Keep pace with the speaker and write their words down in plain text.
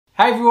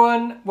Hey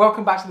everyone,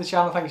 welcome back to the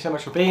channel. Thank you so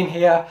much for being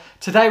here.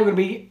 Today we're going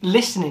to be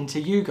listening to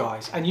you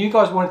guys, and you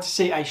guys wanted to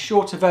see a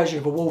shorter version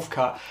of a wolf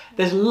cut.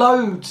 There's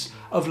loads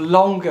of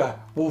longer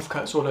wolf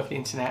cuts all over the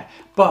internet,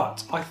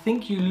 but I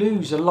think you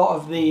lose a lot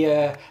of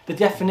the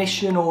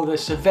definition or the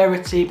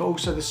severity, but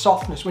also the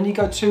softness. When you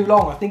go too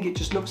long, I think it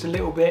just looks a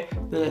little bit...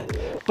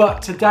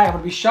 But today I'm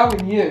going to be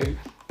showing you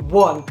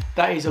one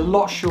that is a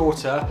lot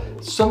shorter,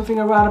 something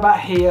around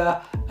about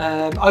here,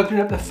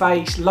 opening up the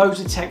face, loads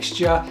of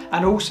texture.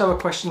 And also a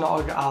question that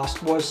I got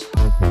asked was,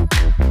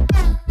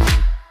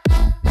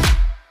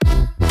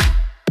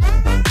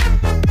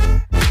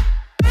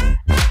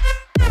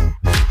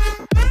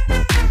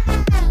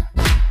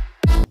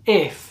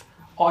 if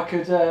I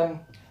could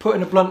put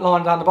in a blunt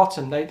line down the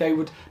bottom. They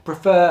would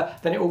prefer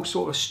then it all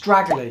sort of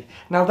straggly.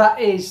 Now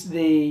that is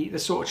the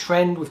sort of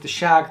trend with the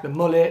shag, the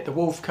mullet, the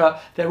wolf cut.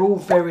 They're all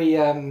very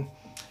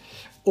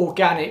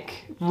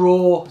organic,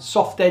 raw,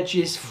 soft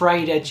edges,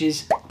 frayed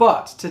edges.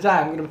 But today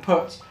I'm going to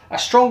put a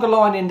stronger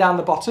line in down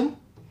the bottom,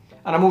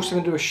 and I'm also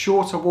going to do a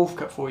shorter wolf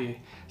cut for you.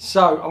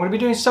 So I'm going to be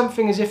doing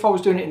something as if I was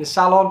doing it in the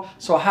salon.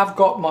 So I have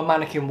got my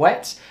mannequin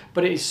wet,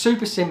 but it is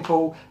super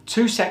simple,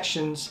 2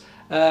 sections.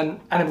 And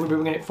then we'll be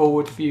bringing it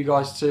forward for you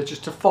guys to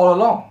just to follow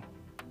along.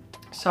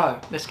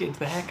 So let's get into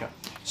the haircut.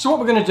 So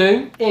what we're going to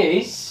do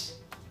is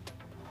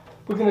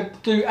we're going to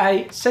do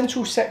a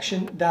central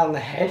section down the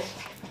head.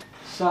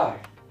 So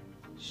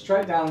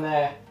straight down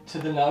there to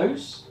the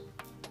nose.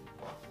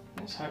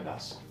 Let's hope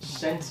that's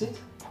centered.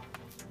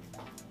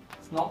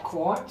 Not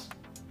quite.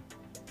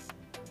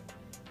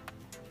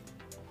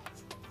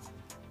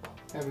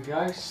 There we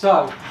go.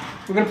 So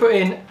we're going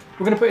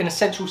to put in a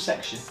central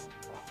section.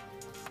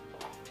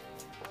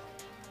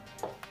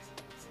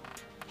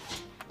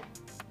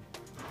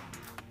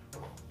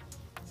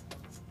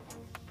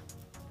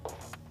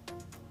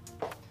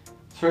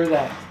 Through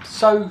there.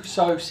 So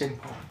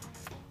simple.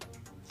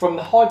 From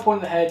the high point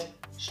of the head,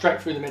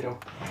 straight through the middle.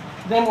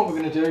 Then what we're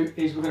going to do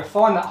is we're going to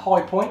find that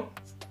high point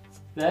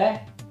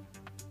there,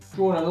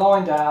 drawing a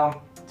line down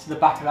to the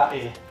back of that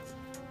ear.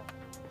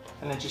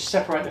 And then just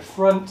separate the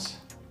front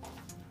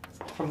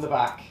from the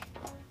back.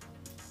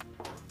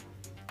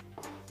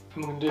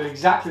 And we're going to do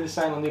exactly the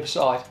same on the other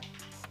side.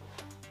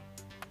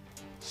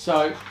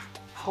 So,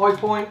 high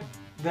point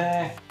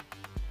there.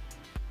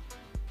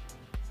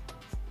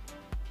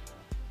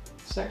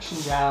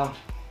 Section down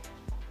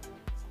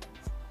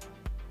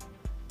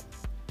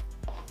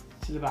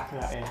to the back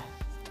of that ear.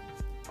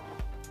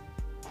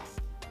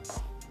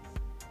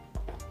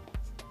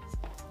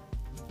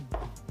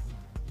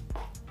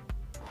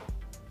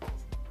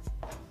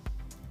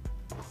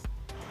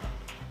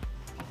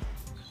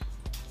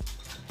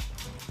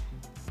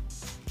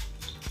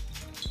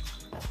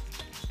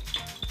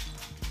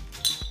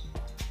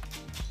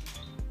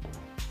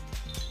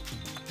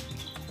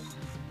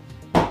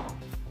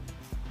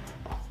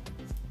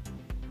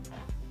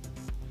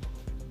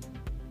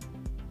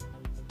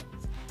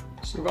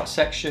 So we've got a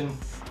section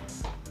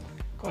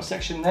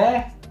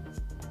there,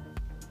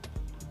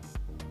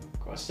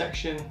 got a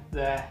section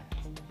there.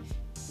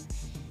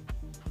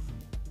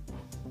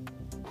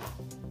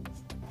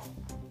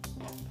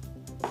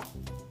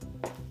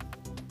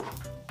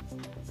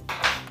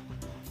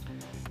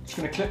 Just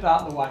going to clip that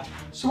out of the way.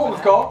 So what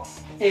we've got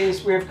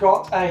is we've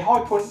got a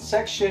high point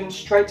section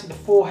straight to the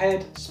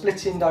forehead,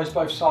 splitting those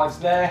both sides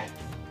there,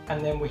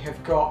 and then we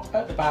have got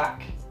at the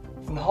back,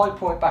 from the high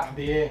point back of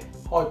the ear,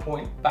 high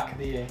point back of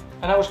the ear.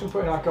 And now we're just going to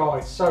put in our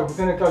guide. So we're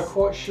going to go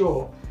quite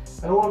short,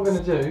 and all I'm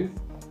going to do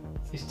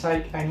is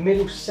take a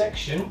middle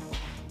section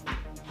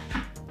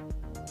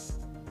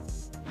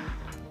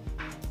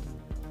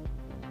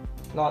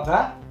like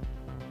that,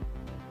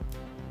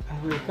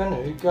 and we're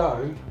going to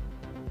go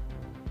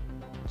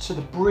to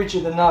the bridge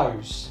of the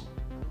nose.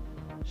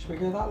 Should we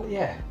go that way?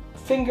 Yeah.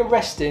 Finger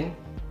resting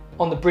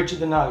on the bridge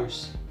of the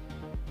nose,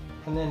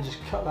 and then just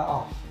cut that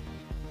off.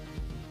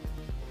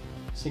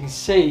 So you can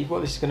see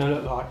what this is going to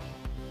look like.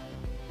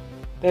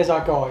 There's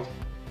our guide.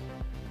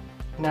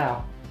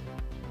 Now,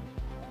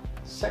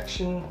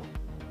 section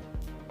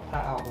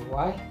that out of the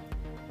way.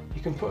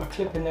 You can put a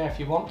clip in there if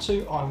you want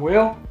to, I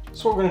will.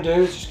 So what we're going to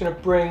do is just going to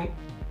bring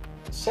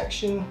the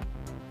section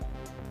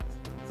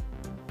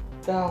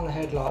down the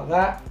head like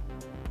that,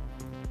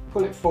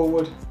 pull it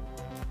forward,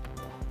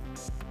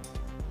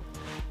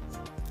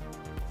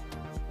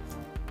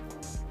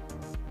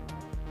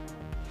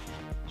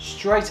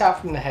 straight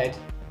out from the head.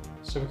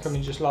 So we're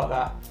coming just like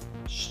that,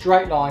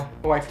 straight line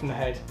away from the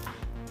head,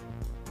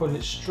 putting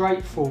it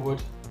straight forward.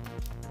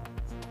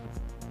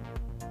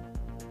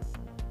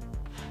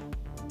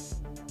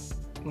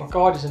 My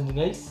guide is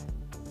underneath,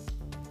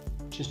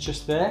 which is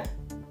just there.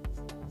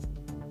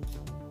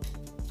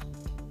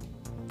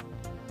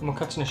 And we're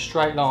cutting a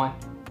straight line,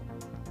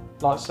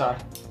 like so.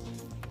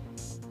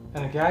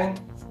 And again,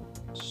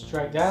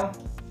 straight down.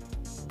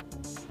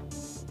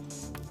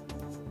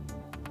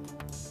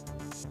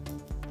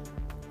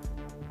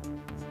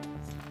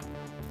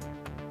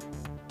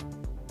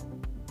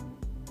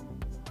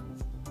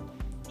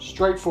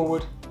 Straight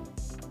forward.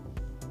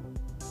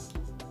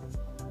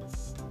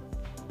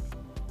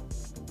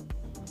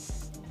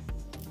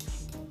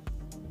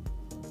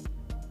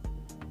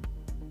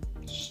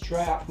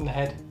 straight out from the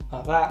head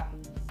like that,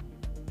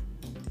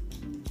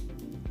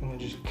 and then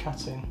just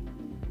cutting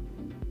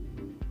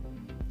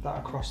that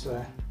across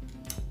there.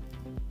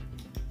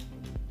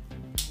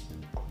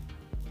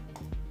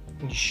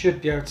 And you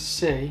should be able to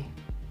see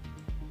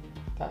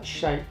that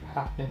shape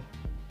happening.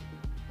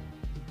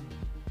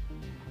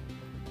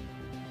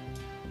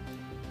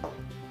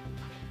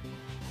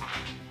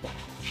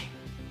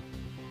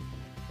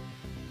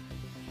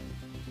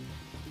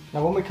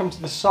 Now when we come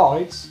to the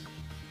sides,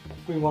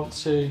 we want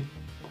to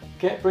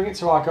bring it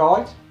to our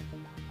guide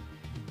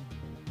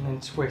and then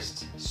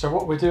twist. So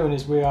what we're doing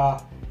is we are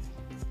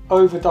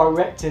over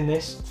directing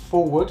this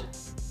forward,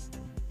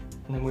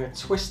 and then we're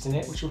twisting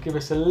it, which will give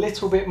us a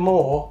little bit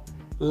more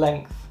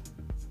length,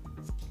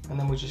 and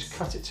then we just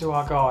cut it to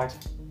our guide.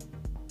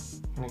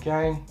 And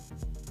again,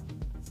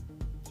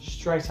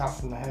 straight out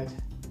from the head.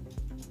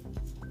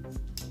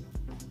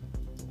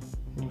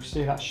 And you'll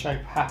see that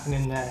shape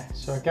happening there.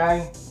 So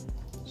again,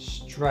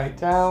 straight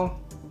down,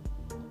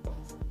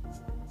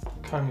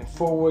 combing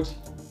forward,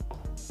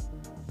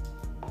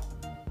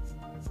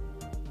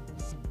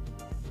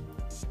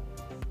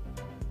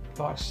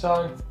 like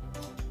so.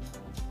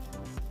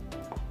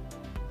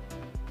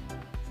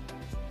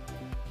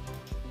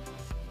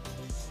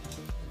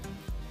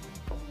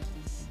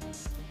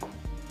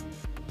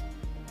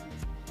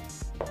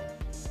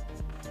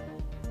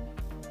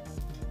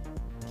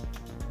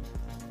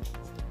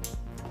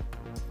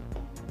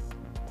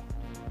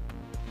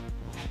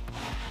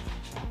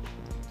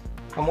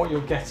 And what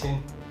you're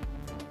getting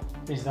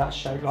is that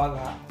shape like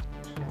that.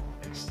 Just going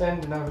to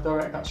extend and over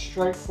direct that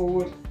straight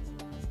forward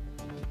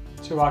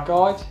to our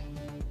guide,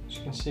 as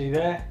you can see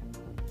there,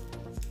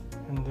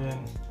 and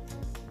then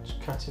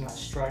just cutting that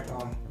straight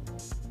line.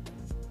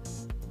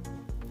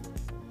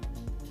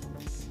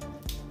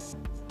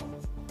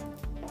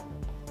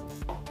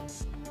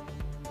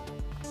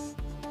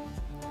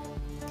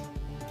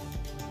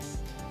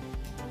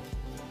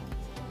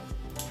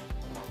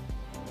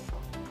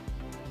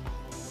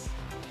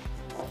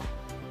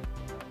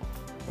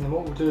 And then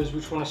what we'll do is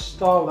we just want to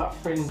style that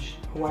fringe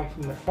away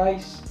from the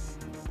face,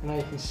 and now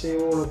you can see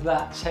all of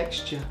that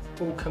texture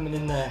all coming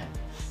in there.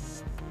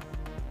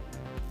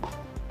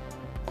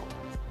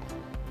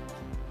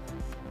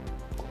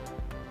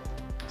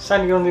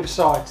 Same thing on the other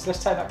side. So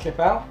let's take that clip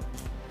out,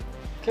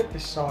 clip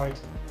this side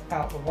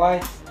out of the way,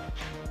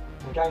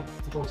 and again,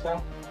 draw it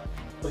down,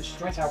 put it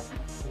straight out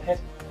from the head,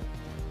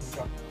 and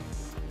go.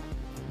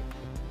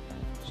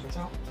 Straight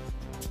out.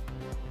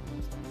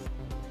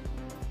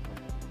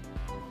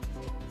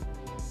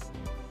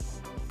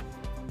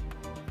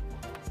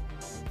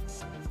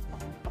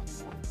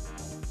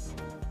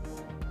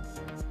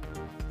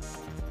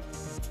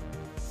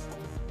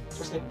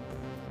 Twist it.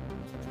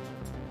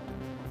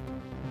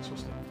 And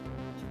twist it.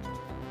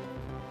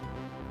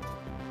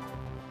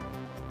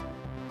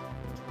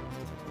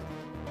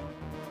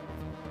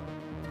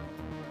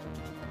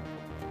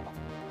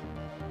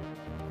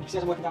 You can see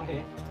as I'm working down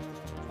here,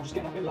 I'm just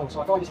getting a bit low.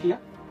 So I guide is here,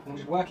 and I'm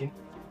just working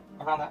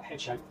around that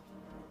head shape.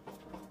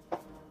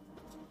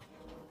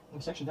 And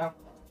the section down,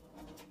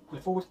 pull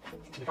it forward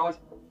to the guide,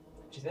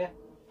 which is there.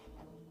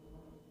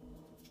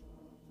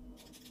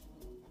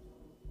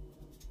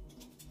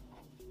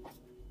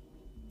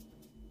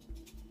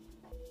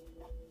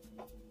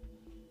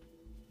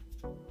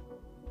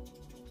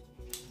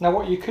 Now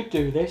what you could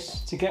do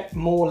this, to get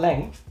more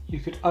length,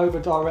 you could over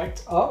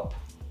direct up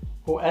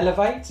or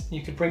elevate,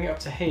 you could bring it up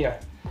to here.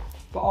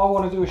 But I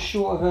want to do a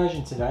shorter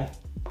version today,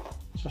 so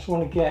I just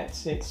want to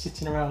get it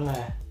sitting around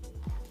there.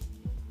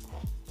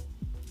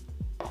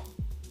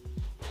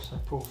 So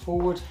pull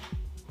forward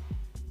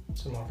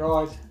to my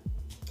guide,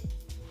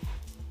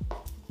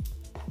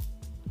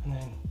 and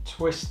then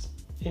twist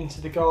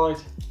into the guide,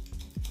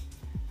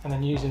 and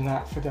then using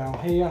that for down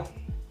here.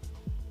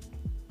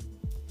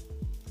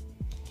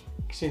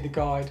 See the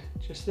guide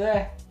just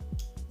there.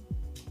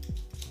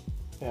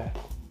 Yeah.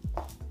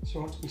 So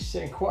I want to be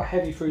sitting quite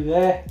heavy through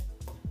there,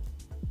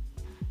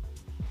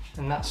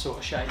 and that sort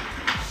of shape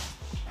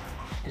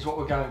is what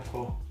we're going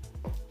for.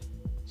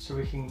 So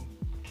we can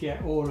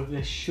get all of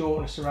this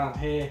shortness around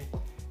here,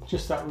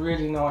 just that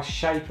really nice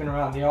shaping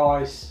around the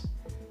eyes.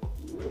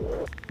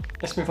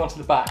 Let's move on to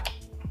the back.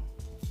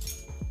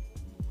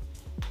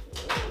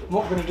 And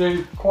what we're going to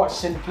do quite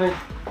simply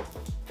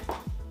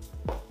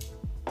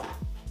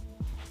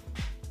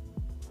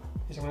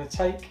is I'm going to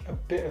take a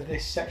bit of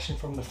this section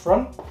from the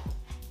front,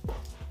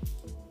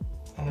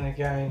 and then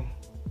again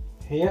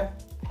here.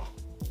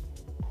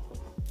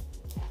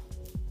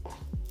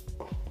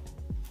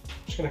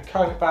 Just going to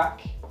comb it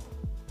back.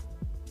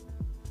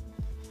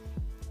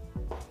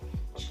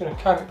 Just going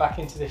to comb it back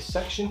into this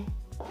section.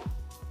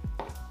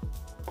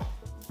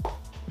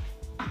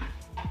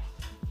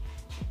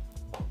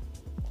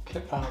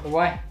 Clip that out of the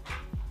way.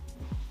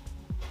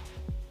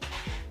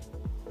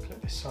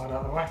 Clip this side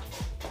out of the way.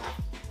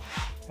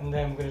 And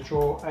then I'm going to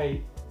draw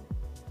a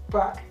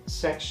back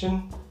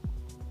section,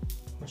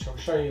 which I'll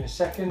show you in a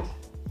second.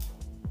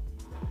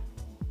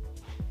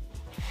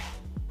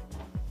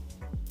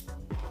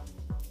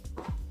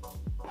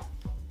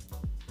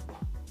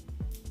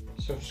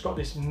 So I've just got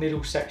this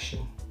middle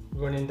section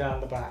running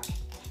down the back.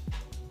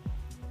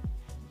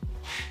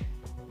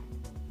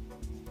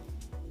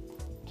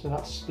 So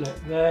that's split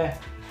there,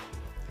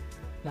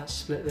 that's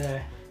split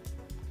there.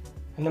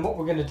 And then what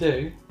we're going to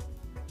do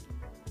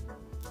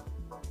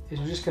is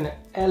we're just going to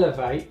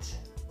elevate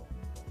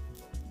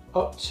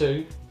up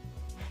to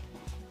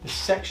the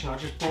section I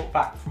just brought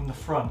back from the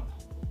front.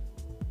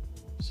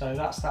 So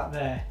that's that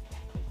there.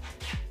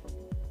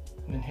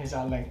 And then here's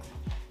our length.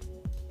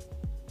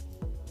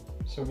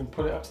 So we're going to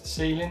put it up to the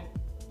ceiling.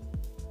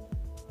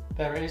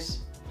 There it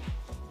is.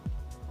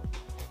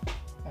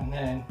 And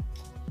then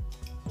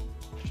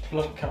just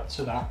blunt cut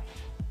to that.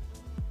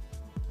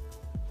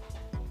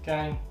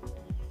 Again,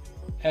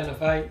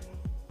 elevate.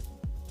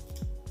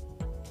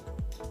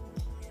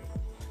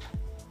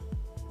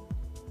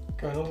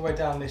 Going all the way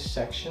down this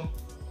section.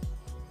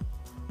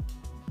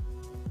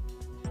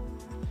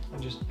 And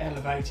just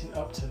elevating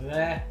up to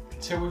there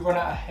until we run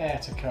out of hair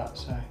to cut.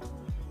 So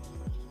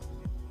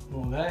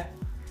more there.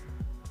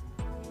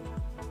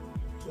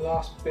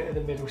 Last bit of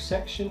the middle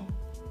section.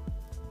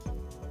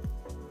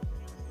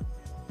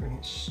 Bring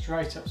it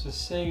straight up to the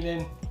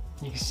ceiling.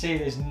 You can see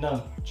there's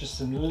none, just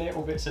some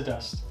little bits of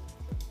dust.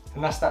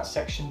 And that's that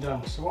section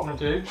done. So what I'm going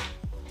to do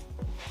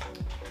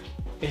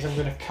is I'm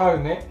going to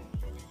comb it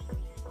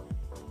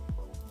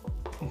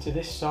into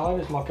this side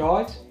as my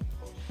guide.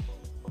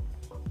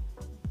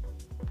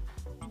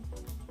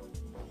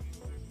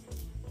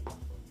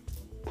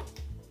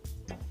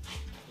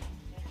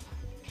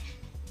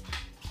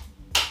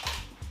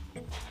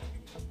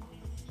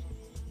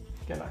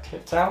 Get that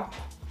clipped out.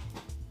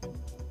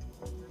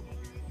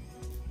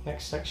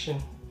 Next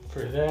section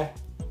through there.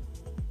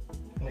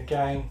 And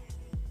again,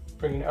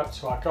 bringing it up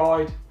to our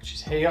guide, which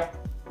is here.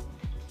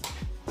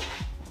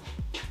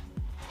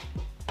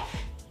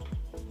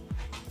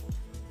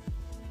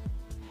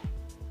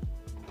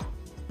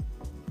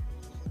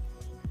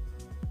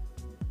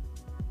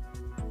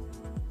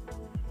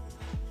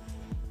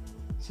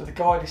 So the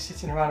guide is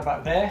sitting around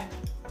about there.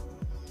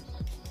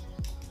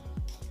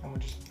 And we're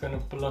just going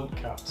to blunt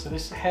cut. So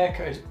this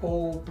haircut is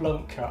all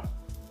blunt cut.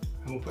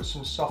 And we'll put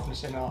some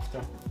softness in after.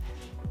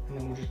 And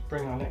then we'll just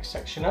bring our next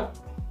section up.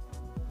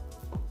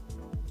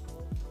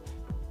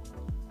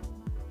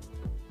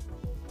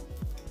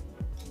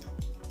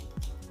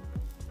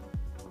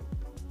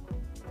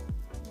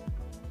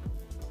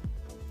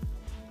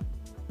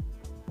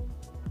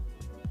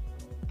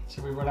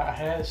 So we run out of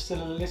hair, there's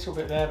still a little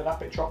bit there, but that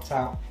bit dropped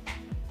out.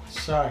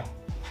 So,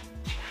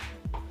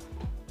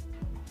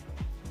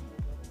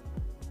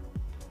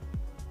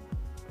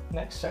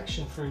 next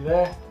section through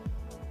there.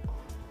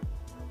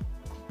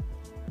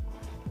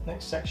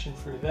 Next section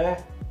through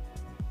there.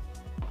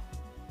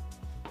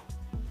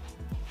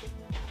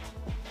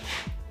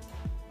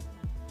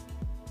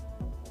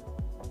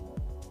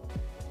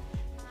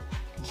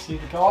 You can see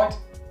the guide.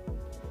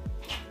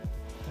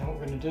 And what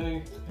we're going to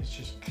do is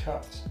just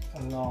cut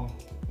along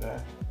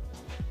there.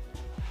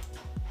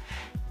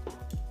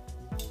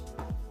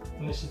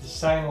 And this is the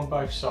same on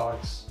both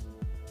sides.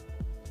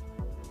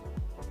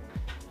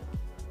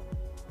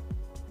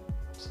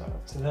 So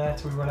up to there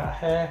till we run out of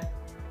hair.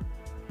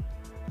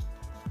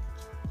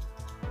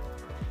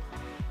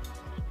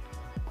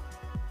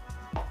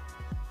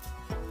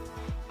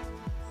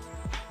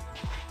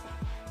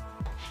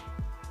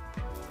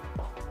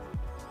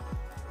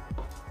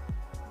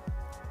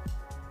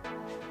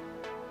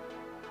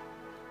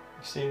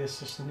 You see there's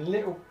just some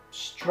little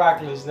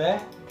stragglers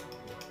there.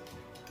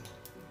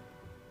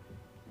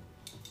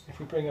 If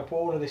we bring up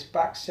all of this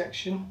back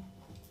section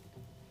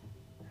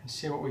and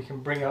see what we can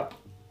bring up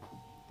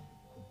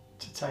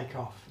to take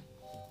off.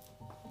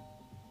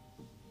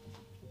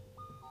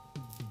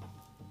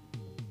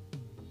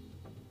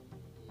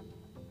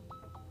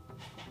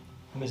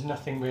 And there's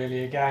nothing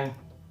really, again,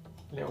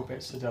 little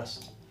bits of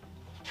dust.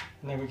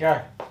 And there we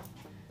go.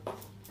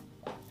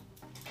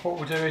 What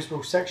we'll do is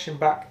we'll section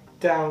back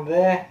down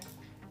there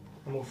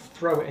and we'll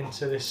throw it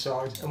into this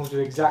side, and we'll do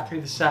exactly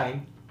the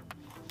same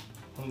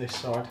on this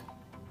side.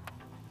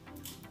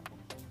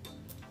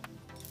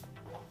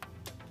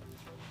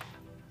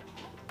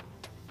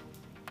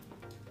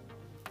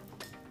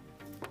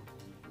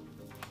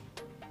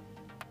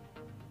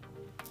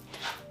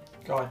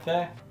 Guide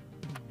there.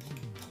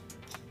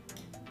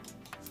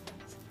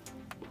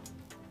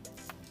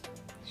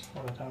 Just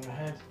follow down the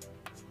head.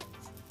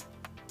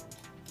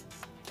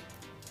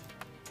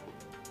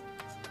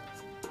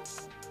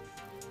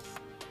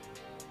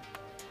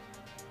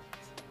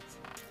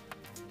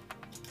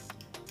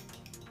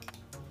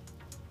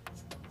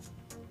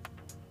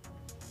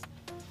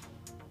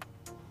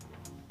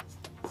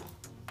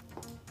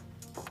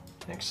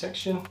 Next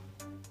section,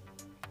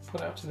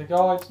 put it up to the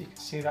guide. You can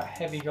see that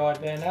heavy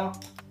guide there now.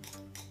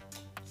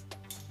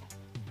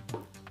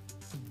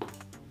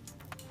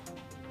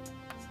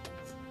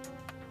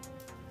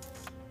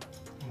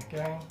 And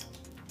again.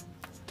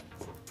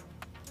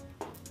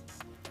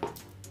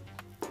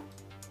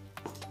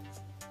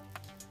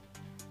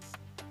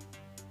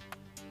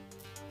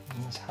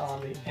 And there's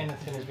hardly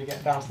anything as we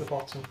get down to the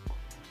bottom.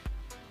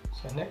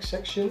 So next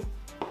section.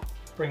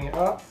 bring it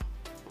up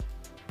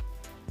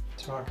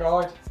to our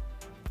guide,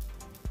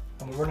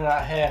 and we're running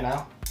out of hair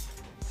now.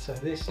 So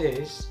this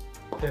is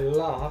the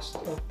last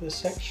of the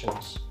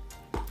sections.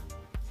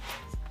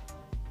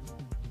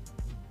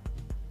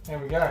 There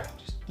we go,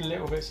 just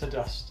little bits of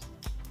dust.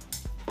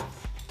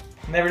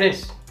 And there it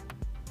is.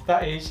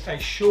 That is a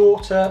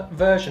shorter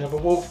version of a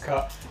wolf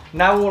cut.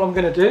 Now all I'm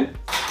going to do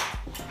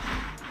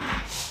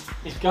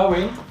is go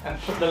in and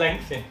put the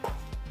length in.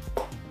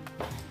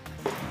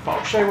 But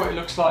I'll show you what it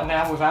looks like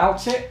now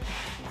without it.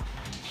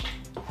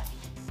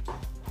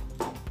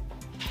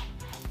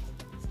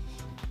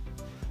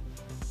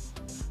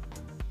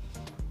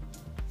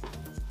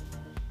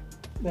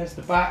 There's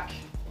the back,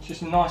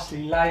 just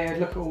nicely layered.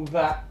 Look at all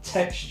that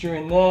texture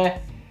in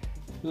there,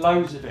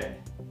 loads of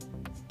it.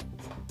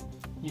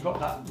 You've got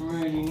that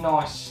really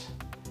nice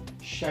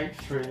shape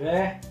through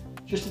there.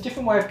 Just a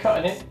different way of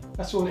cutting it,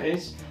 that's all it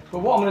is. But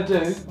what I'm going to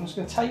do, I'm just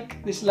going to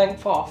take this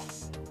length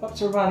off up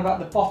to around about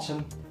the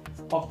bottom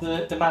of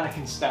the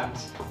mannequin stand,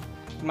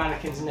 the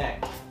mannequin's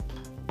neck.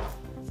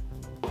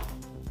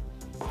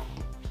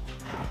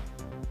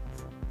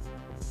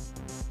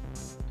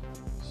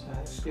 So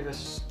let's give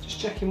us, just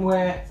checking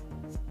where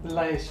the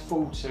layers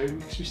fall to,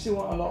 because we still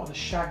want a lot of the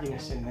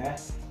shagginess in there.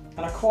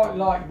 And I quite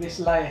like this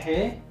layer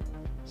here,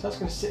 so that's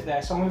going to sit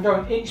there. So I'm going to go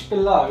an inch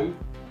below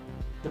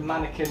the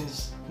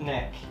mannequin's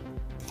neck.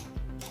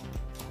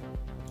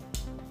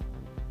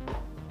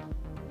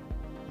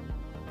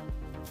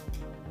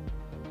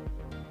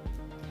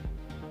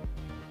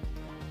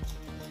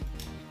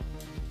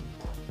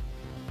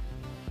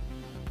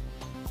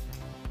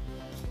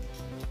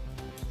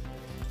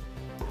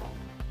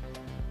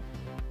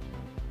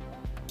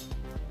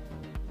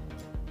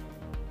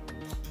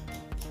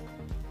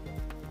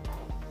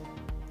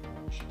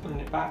 Pulling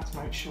it back to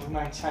make sure we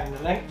maintain the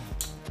length.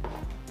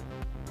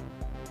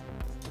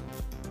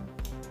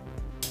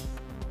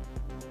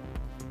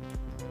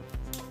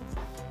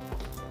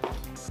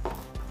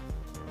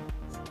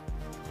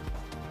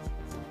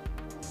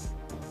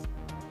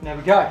 There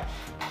we go.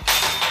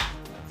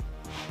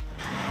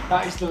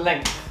 That is the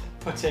length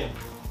put in.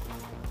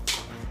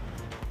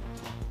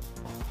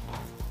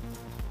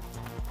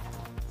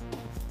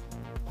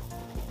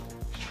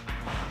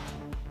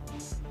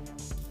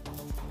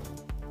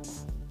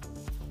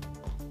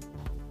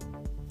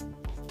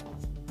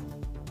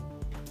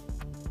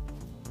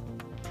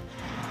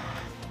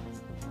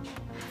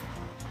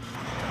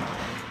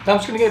 Now I'm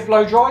just going to get it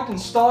blow dried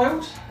and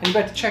styled, and you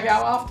better check it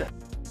out after.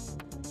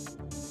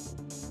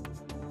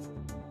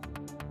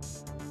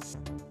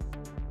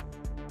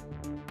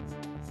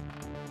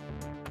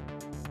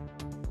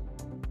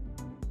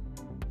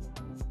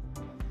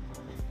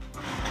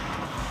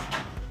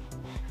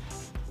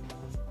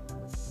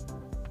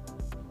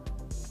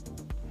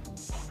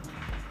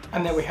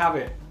 And there we have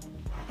it,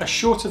 a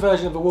shorter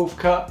version of a wolf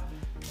cut.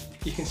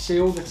 You can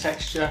see all the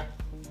texture.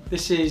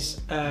 This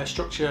is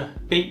Structure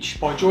Beach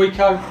by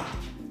Joico.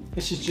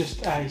 This is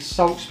just a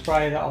salt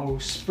spray that I will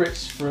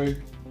spritz through,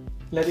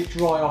 let it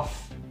dry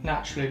off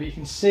naturally, but you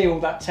can see all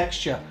that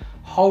texture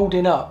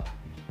holding up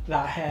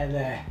that hair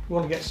there. You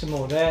want to get some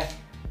more there,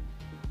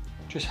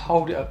 just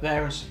hold it up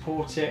there and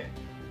support it,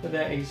 but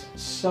there is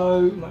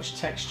so much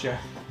texture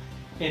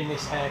in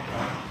this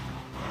haircut.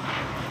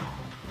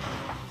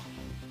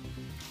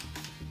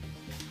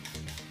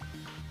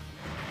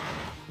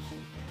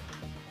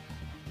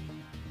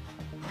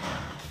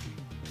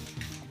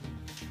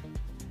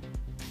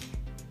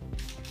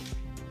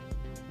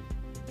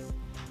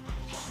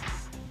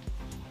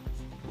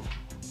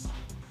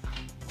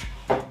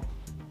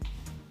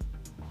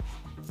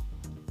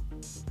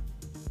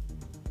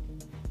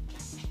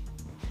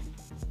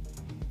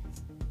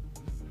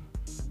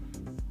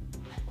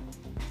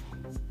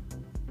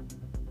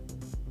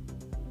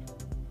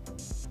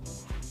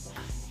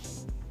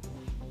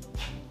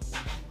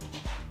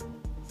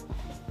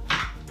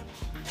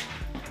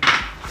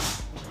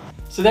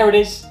 So there it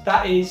is,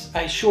 that is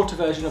a shorter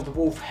version of the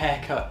wolf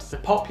haircut, the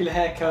popular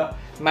haircut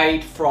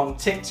made from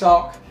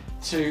TikTok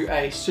to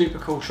a super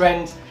cool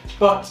trend.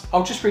 But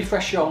I'll just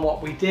refresh you on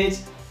what we did.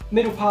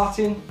 Middle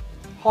parting,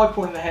 high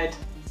point of the head,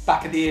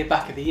 back of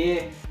the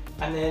ear,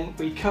 and then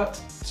we cut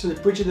to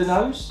the bridge of the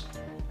nose,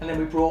 and then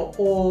we brought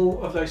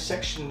all of those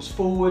sections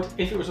forward.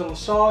 If it was on the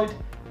side,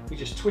 we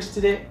just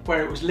twisted it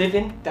where it was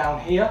living down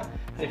here,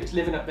 and if it's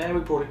living up there, we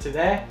brought it to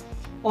there.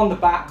 On the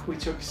back, we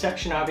took a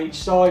section out of each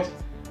side,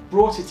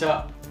 brought it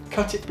up,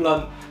 cut it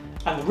blunt,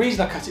 and the reason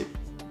I cut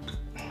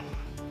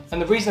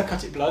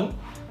it blunt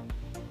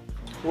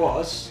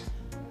was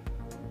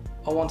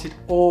I wanted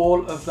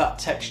all of that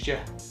texture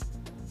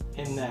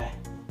in there.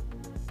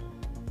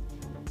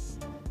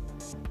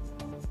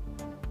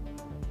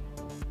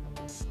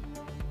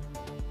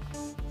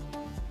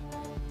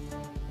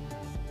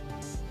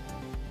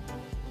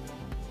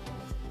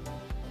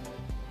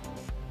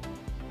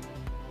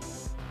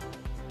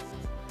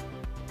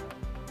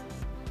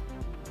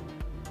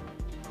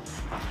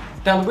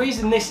 Now the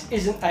reason this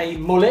isn't a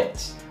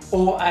mullet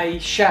or a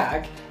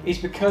shag is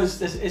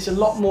because it's a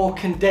lot more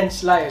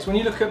condensed layers. When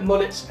you look at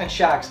mullets and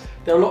shags,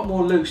 they're a lot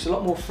more loose, a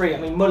lot more free. I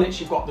mean, mullets,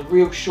 you've got the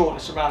real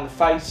shortness around the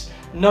face,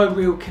 no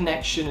real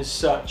connection as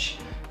such.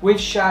 With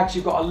shags,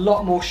 you've got a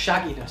lot more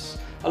shagginess,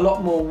 a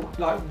lot more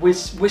like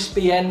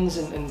wispy ends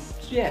and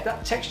yeah,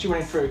 that texture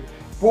running through.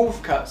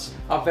 Wolf cuts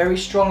are very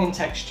strong in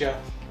texture,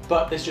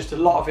 but there's just a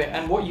lot of it,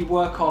 and what you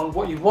want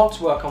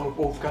to work on with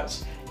wolf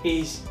cuts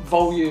is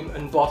volume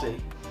and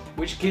body,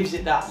 which gives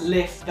it that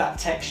lift, that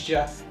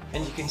texture,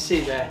 and you can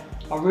see there,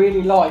 I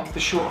really like the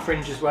short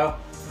fringe as well.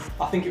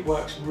 I think it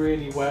works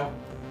really well.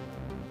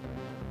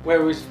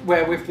 Where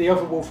with the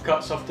other wolf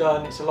cuts I've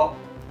done, it's a lot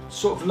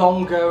sort of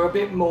longer, a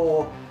bit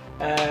more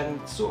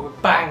sort of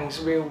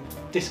bangs, real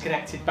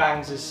disconnected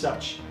bangs as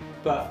such.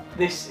 But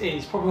this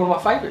is probably one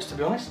of my favourites, to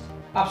be honest.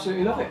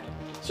 Absolutely love it.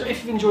 So if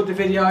you've enjoyed the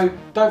video,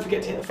 don't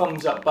forget to hit the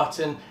thumbs up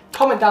button.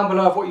 Comment down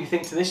below of what you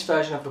think to this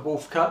version of the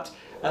wolf cut.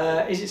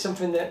 Is it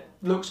something that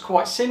looks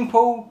quite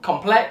simple,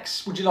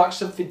 complex? Would you like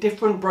something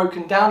different,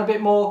 broken down a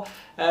bit more?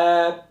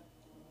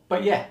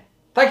 But yeah,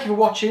 thank you for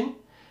watching.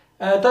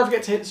 Don't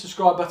forget to hit the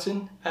subscribe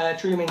button. It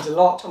truly means a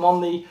lot. I'm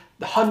on the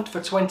hunt for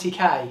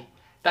 20k.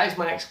 That is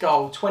my next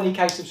goal,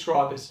 20k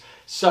subscribers.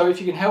 So if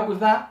you can help with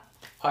that,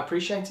 I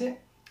appreciate it.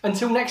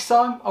 Until next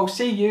time, I'll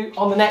see you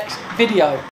on the next video.